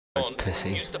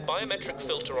Pussy. Use the biometric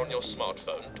filter on your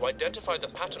smartphone to identify the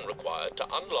pattern required to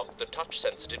unlock the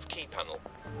touch-sensitive key panel.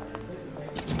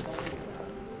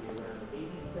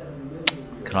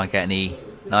 Can I get any?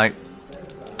 No.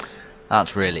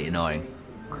 That's really annoying.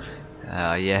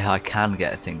 Yeah, I can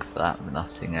get a thing for that, but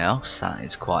nothing else. That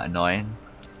is quite annoying.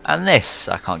 And this,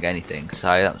 I can't get anything, so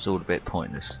that was all a bit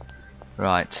pointless.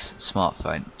 Right,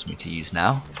 smartphone for me to use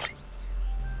now.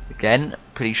 Again,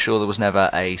 pretty sure there was never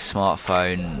a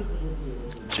smartphone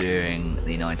during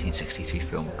the 1963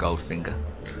 film Goldfinger.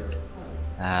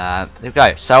 There we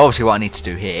go. So obviously what I need to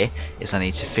do here is I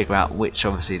need to figure out which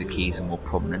obviously the keys are more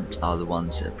prominent are the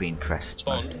ones that have been pressed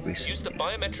most recently. Use the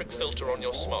biometric filter on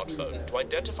your smartphone to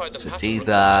identify the So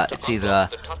pattern it's either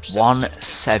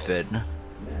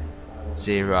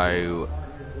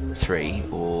 1703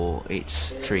 or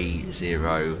it's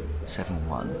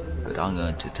 3071, but I'm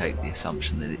going to take the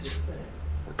assumption that it's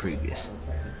the previous.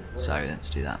 So let's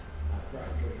do that.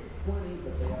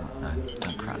 No,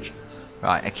 don't crash.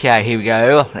 Right, okay, here we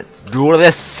go. Let's do all of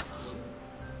this.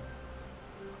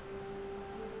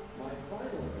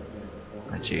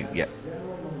 And you, yep.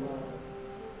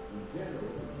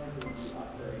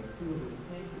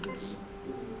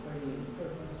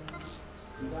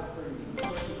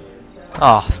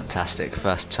 Oh, fantastic.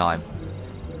 First time.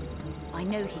 I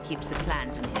know he keeps the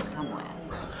plans in here somewhere.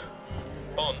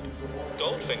 Bond,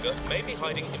 Goldfinger may be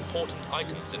hiding important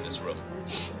items in this room.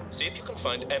 See if you can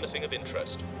find anything of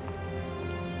interest.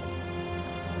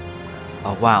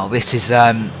 Oh wow, this is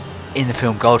in the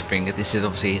film Goldfinger, this is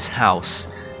obviously his house,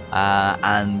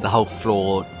 and the whole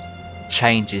floor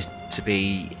changes to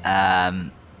be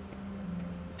the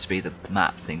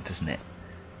map thing, doesn't it?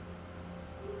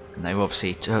 And they've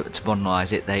obviously, to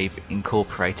modernise it, they've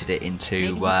incorporated it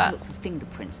into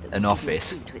an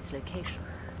office.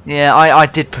 Yeah, I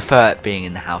did prefer it being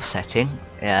in the house setting,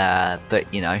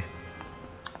 but you know,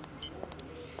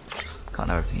 can't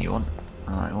know everything you want.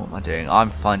 Alright, what am I doing?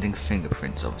 I'm finding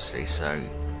fingerprints, obviously, so...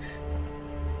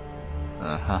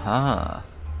 ha.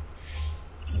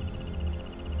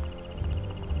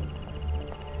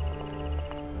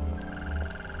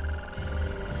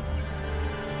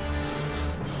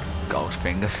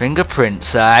 Goldfinger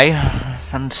fingerprints, eh?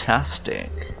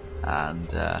 Fantastic.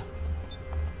 And,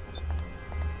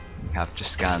 we have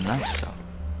just scanned that, so...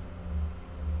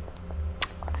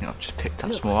 I think I've just picked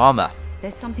up some more armour.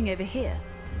 There's something over here.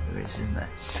 There is, isn't there?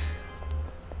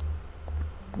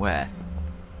 Where?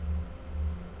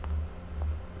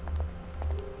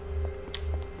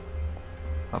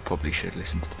 I probably should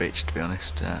listen to the bitch, to be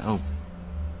honest. Oh.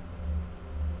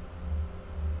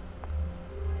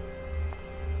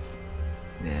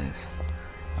 Yes.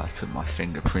 I'd put my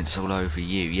fingerprints all over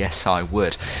you. Yes, I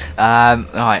would.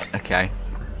 Right, okay.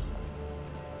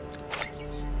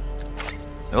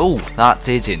 Oh, that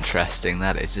is interesting,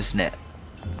 that is, isn't it?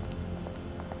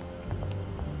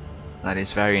 That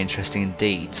is very interesting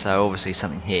indeed. So obviously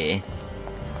something here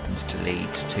happens to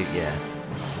lead to, yeah.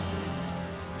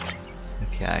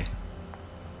 Okay.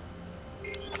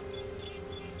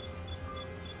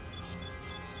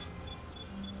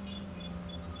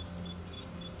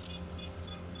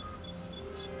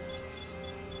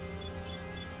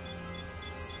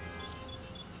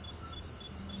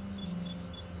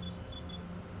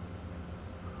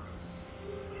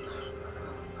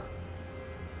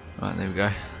 Right, there we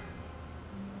go.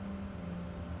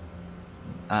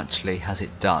 Actually has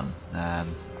it done. Not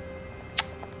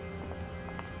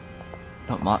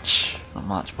much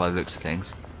by the looks of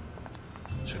things.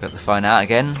 Should I get the phone out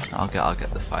again? I'll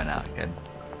get the phone out again.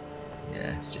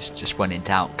 Yeah, just when in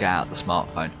doubt, get out the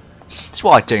smartphone. That's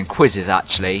what I do in quizzes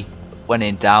actually. When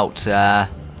in doubt, get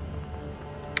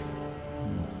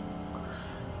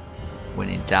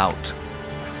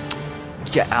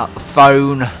out the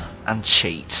phone and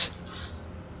cheat.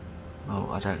 Oh,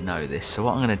 I don't know this. So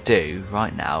what I'm going to do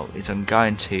right now is I'm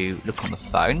going to look on the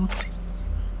phone.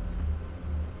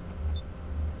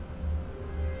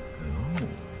 Ooh.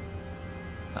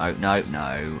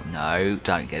 No,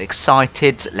 don't get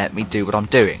excited. Let me do what I'm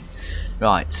doing.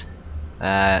 Right.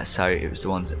 So it was the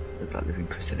ones that look like living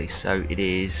precisely. So it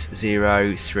is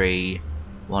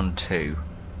 0312.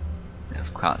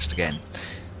 I've crouched again.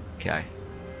 Okay.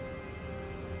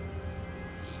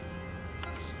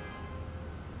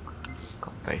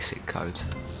 Basic code.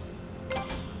 There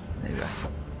we go.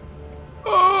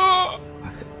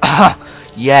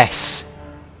 Yes.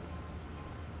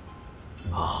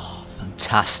 Oh,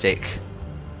 fantastic.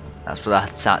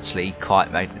 That's actually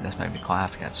made me quite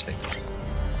happy actually.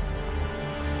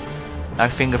 No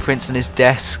fingerprints on his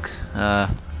desk. The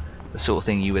sort of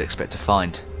thing you would expect to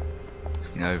find. This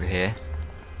thing over here.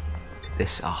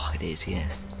 This. Oh, it is.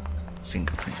 Yes.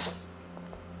 fingerprints.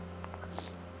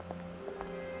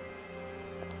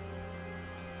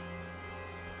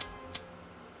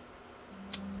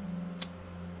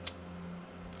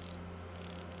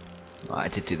 Right, I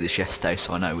did do this yesterday,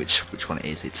 so I know which one it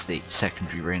is. It's the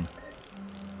secondary ring.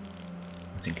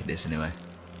 I think it is anyway.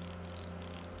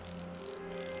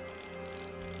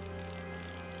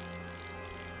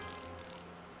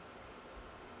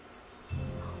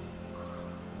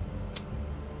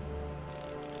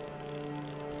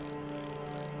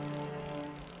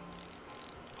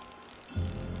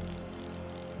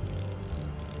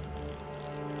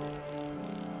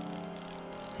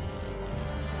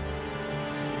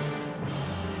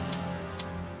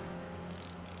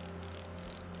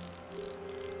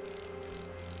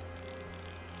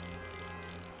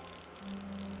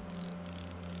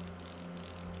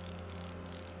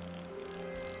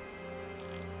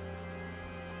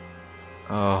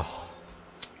 Oh.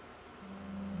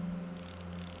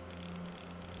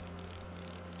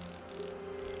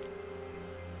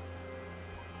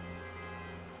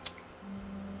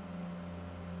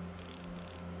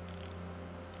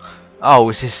 Oh,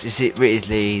 is it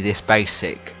really this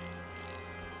basic?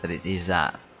 That it is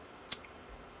that?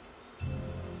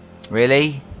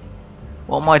 Really?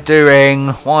 What am I doing?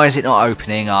 Why is it not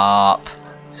opening up?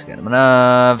 It's getting on my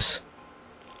nerves.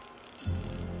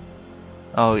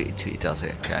 Oh, it does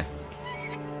it, okay.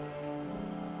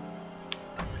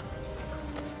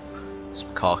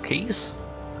 Some car keys.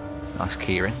 Nice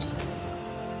keyring.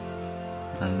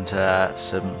 And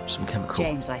some chemical.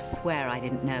 James, I swear I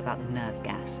didn't know about the nerve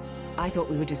gas. I thought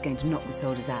we were just going to knock the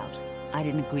soldiers out. I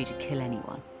didn't agree to kill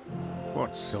anyone.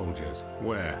 What soldiers?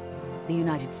 Where? The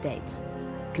United States.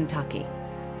 Kentucky.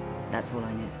 That's all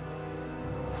I knew.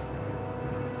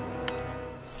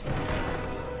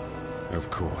 Of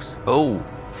course. Oh,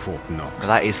 Fort Knox.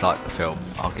 that is like the film.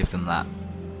 I'll give them that.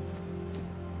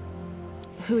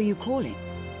 Who are you calling?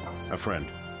 A friend.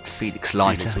 Felix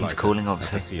Leiter, Felix he's Leiter, calling at the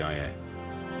obviously. CIA.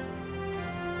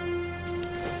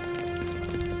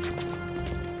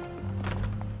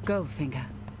 Goldfinger.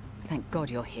 Thank God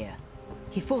you're here.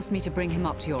 He forced me to bring him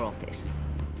up to your office.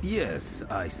 Yes,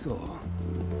 I saw.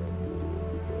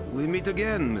 We meet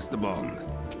again, Mr. Bond.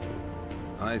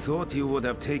 I thought you would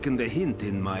have taken the hint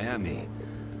in Miami.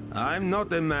 I'm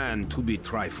not a man to be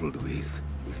trifled with.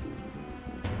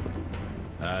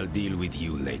 I'll deal with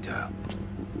you later.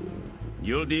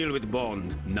 You'll deal with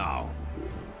Bond now.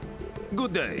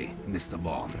 Good day, Mr.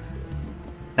 Bond.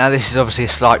 Now this is obviously a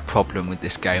slight problem with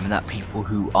this game, and that people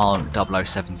who aren't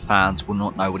 007 fans will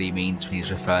not know what he means when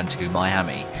he's referring to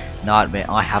Miami. Now I admit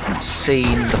I haven't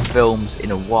seen the films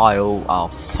in a while. Oh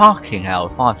fucking hell,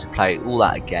 if I have to play all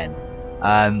that again.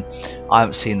 I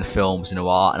haven't seen the films in a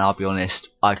while, and I'll be honest,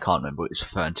 I can't remember what it's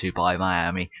referring to by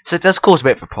Miami. So it does cause a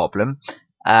bit of a problem.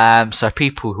 So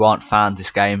people who aren't fans of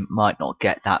this game might not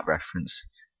get that reference,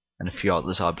 and a few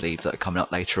others I believe that are coming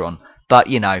up later on. But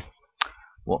you know,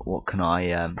 what can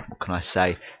I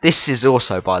say? This is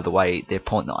also, by the way, the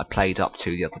point that I played up to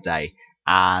the other day,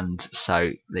 and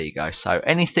so there you go. So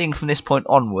anything from this point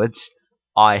onwards,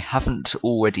 I haven't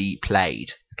already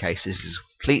played. Okay, so this is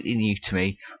completely new to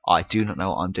me. I do not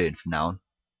know what I'm doing from now on,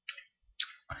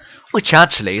 which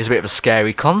actually is a bit of a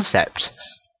scary concept.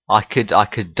 I could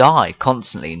die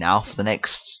constantly now for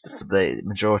the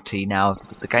majority now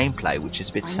of the gameplay, which is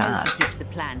a bit sad. I know he keeps the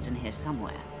plans in here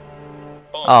somewhere.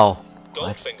 Oh.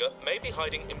 Goldfinger may be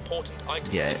hiding important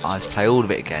items. Yeah, in this I have to room. play all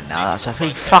of it again now. That's a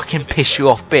big fucking piss you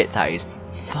off bit, that is.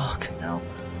 Fucking hell.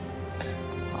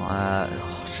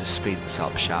 Let's just speed this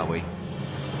up, shall we?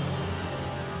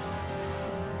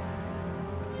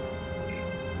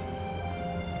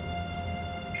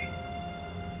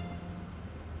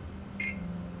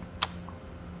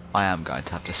 I am going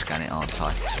to have to scan it, aren't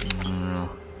I?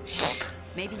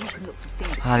 Maybe you can look for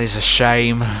fingerprints. That is a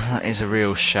shame. That is a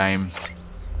real shame.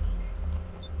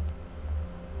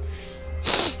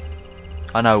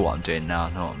 I know what I'm doing now.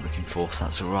 I know what I'm looking for, so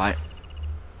that's alright.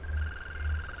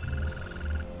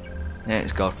 Yeah,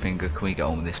 it's Goldfinger. Can we get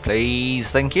on with this,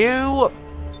 please? Thank you!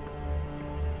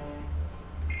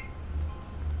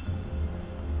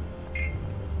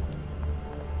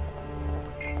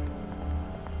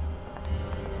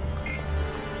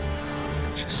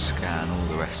 Just scan all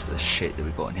the rest of the shit that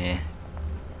we've got in here.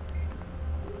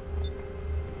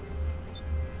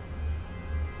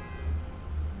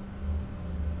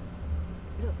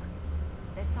 Look,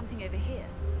 there's something over here.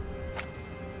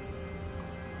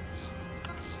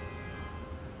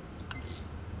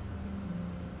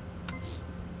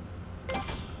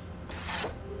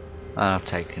 I've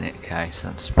taken it, okay, so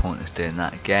that's the point of doing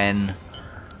that again.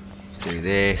 Let's do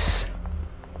this.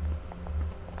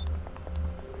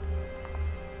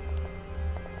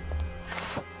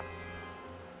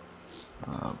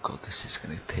 This is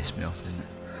going to piss me off, isn't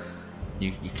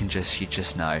it? You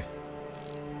just know.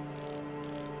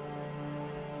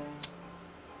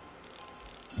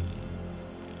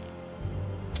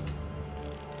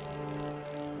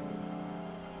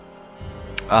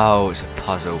 Oh, it's a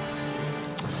puzzle.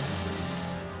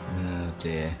 Oh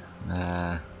dear.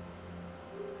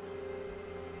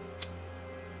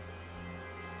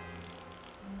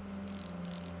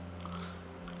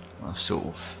 I've sort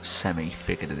of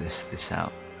semi-figured this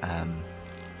out.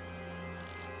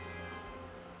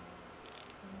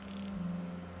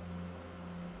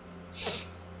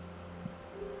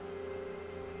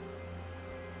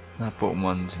 That bottom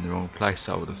one's in the wrong place,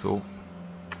 I would have thought.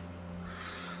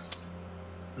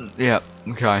 Yeah,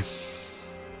 okay.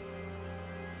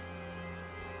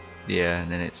 Yeah,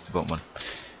 and then it's the bottom one.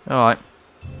 Alright.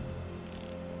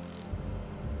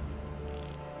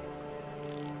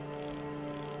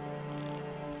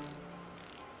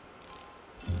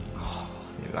 Oh,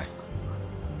 here we go.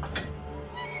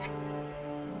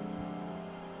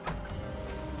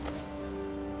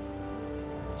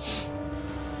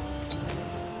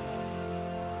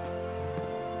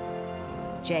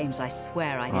 James, I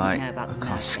swear I didn't know about the nerve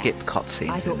gas. Skip cutscenes.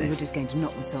 I thought we were just going to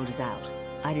knock the soldiers out.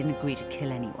 I didn't agree to kill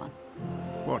anyone.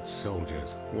 What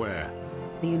soldiers? Where?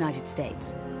 The United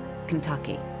States.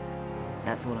 Kentucky.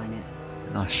 That's all I knew.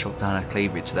 Nice shot down a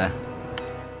cleavage there.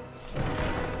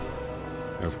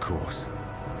 Of course.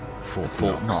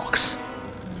 Fort Knox.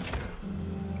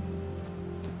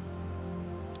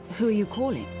 Who are you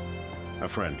calling? A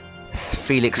friend.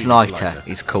 Felix Leiter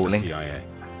is calling. CIA.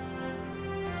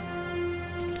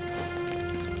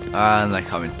 And they're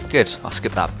coming. Good, I'll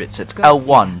skip that bit. So it's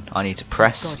L1 I need to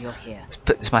press. God, you're here. Let's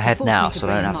put this in my head now so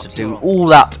I don't have to do your all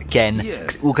that again. 'Cause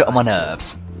Yes, it will get on my I see.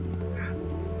 nerves.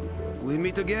 We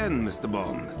meet again, Mr.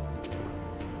 Bond.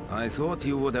 I thought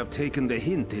you would have taken the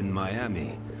hint in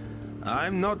Miami.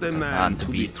 I'm not a man And to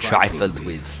be trifled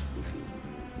with.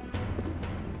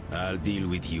 I'll deal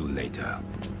with you later.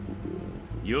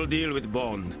 You'll deal with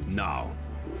Bond now.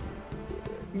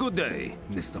 Good day,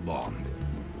 Mr. Bond.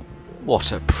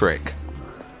 What a prick.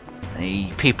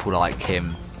 People like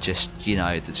him, just, you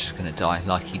know, they're just gonna die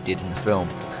like he did in the film.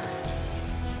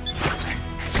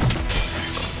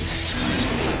 This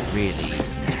is really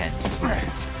intense, isn't it?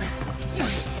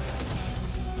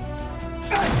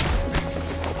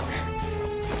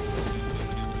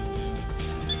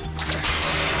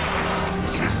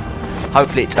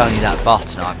 Hopefully it's only that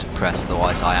button I have to press,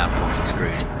 otherwise I am probably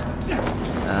screwed.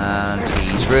 And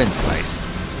he's ruined the place.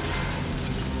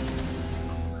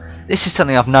 This is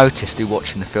something I've noticed through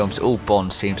watching the films. All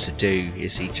Bond seems to do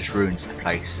is he just ruins the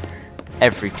place.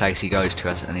 Every place he goes to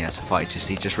and he has a fight,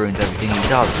 he just ruins everything he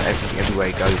does, everywhere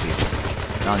he goes in.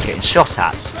 And I'm getting shot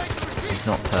at. This is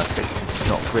not perfect, this is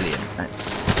not brilliant.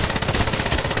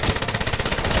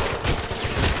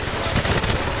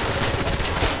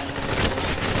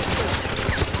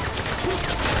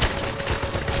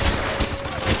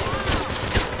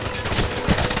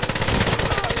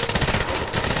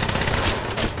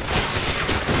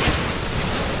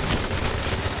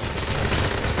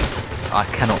 I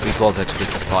cannot be bothered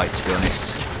with the fight, to be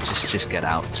honest. Just get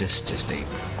out. Just leave.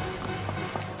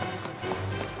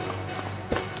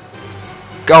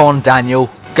 Go on, Daniel.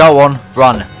 Go on.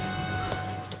 Run.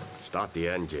 Start the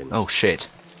engine. Oh shit.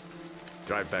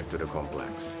 Drive back to the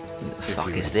complex. What the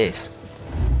fuck is this?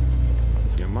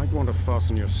 You might want to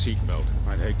fasten your seatbelt.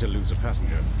 I'd hate to lose a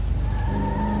passenger.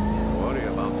 Worry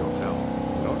about yourself.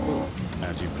 Not me.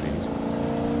 As you please.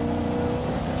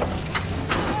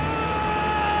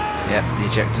 Yep, the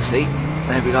ejector seat.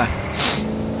 There we go.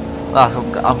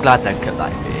 Well, I'm glad they've kept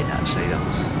that bit in, actually. That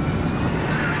was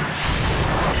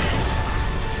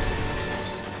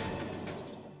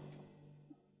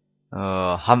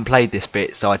I haven't played this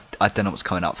bit, so I don't know what's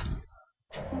coming up.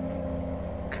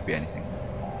 Could be anything.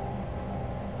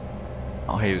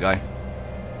 Oh, here we go.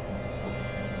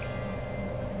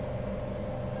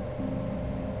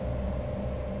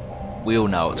 We all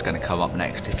know what's going to come up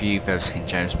next. If you've ever seen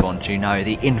James Bond, you know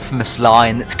the infamous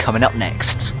line that's coming up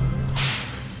next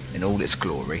in all its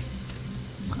glory.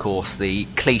 Of course, the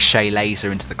cliche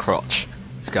laser into the crotch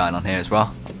is going on here as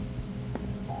well.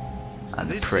 And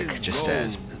the prick just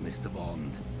stares. Mr.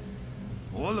 Bond.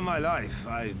 All of my life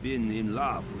I've been in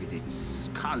love with its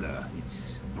color,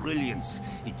 its brilliance,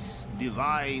 its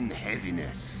divine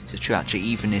heaviness. So true, actually,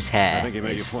 even his hair I think you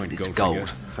made your point, it's Goldfinger.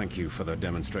 gold. Thank you for the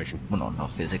demonstration. Well,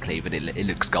 not physically, but it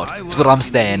looks gold. I That's what I'm work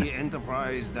in saying. any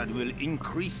enterprise that will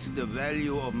increase the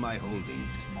value of my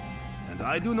holdings. And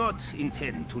I do not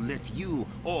intend to let you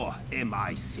or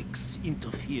MI6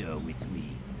 interfere with me.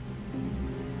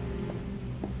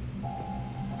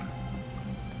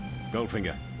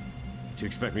 Goldfinger, do you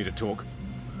expect me to talk?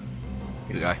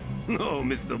 Here we go. No,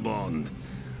 Mr. Bond.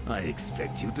 I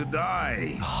expect you to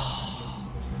die.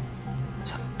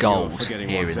 It's You're gold forgetting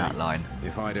here one in that thing. line.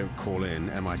 If I don't call in,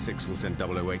 MI6 will send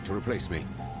 008 to replace me.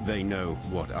 They know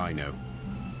what I know.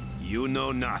 You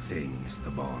know nothing,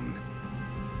 Mr. Bond.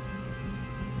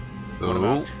 What Ooh.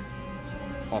 about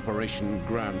Operation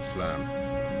Grand Slam?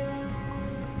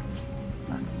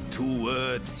 2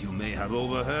 words you may have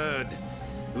overheard,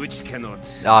 which cannot.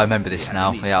 Oh, I remember this have now.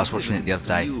 any Yeah, I was watching it the other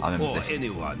day. significance to I remember you or this.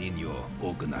 anyone in your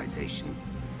organization.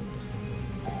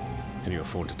 Can you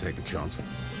afford to take the chance?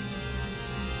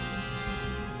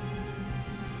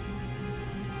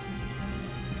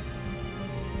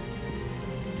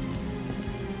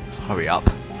 Hurry up.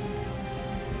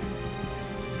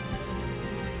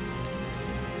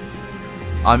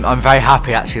 I'm very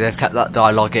happy actually they've kept that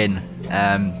dialogue in.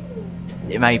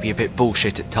 It may be a bit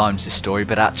bullshit at times, this story,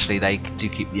 but actually they do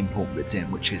keep the important bits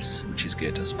in, which is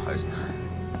good, I suppose.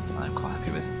 I'm quite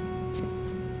happy with.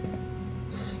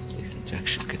 Lethal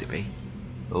injection, could it be?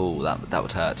 Oh, that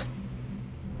would hurt.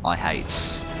 I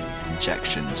hate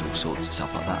injections, all sorts of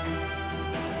stuff like that.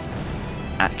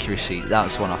 Accuracy, that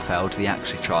was one I failed, the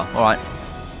accuracy trial. Alright.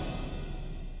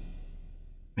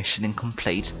 Mission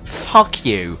incomplete. Fuck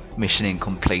you! Mission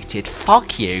incompleted.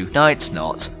 Fuck you! No, it's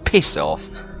not. Piss off.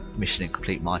 Mission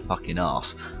incomplete my fucking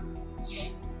ass.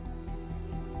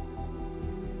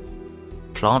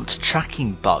 Plant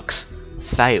tracking bugs.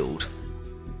 Failed.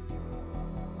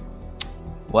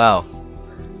 Well,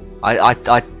 I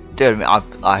do admit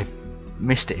I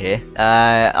missed it here.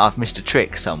 I've missed a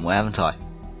trick somewhere, haven't I?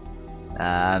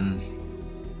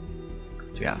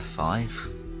 3 out of 5.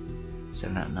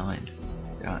 7 out of 9.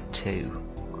 0 out of 2.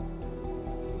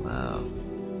 Wow.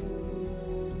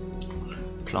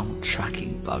 Plant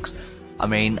tracking bugs. I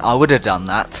mean, I would have done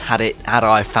that had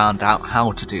I found out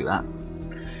how to do that.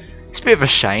 It's a bit of a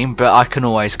shame, but I can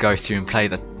always go through and play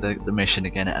the mission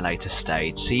again at a later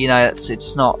stage. So you know,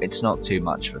 it's not too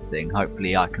much of a thing.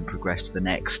 Hopefully, I can progress to the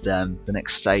next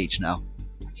stage now.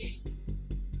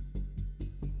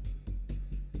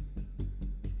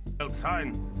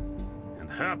 Sign, and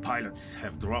her pilots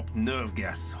have dropped nerve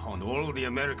gas on all the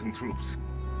American troops.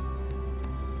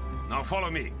 Now follow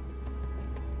me.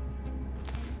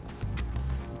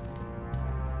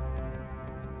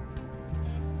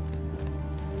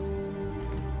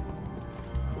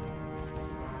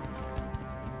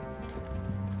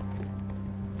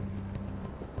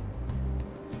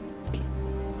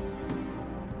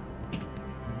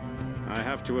 I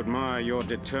have to admire your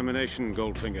determination,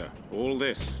 Goldfinger. All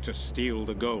this to steal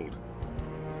the gold.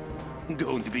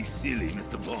 Don't be silly,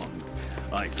 Mr. Bond.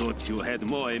 I thought you had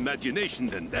more imagination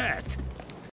than that.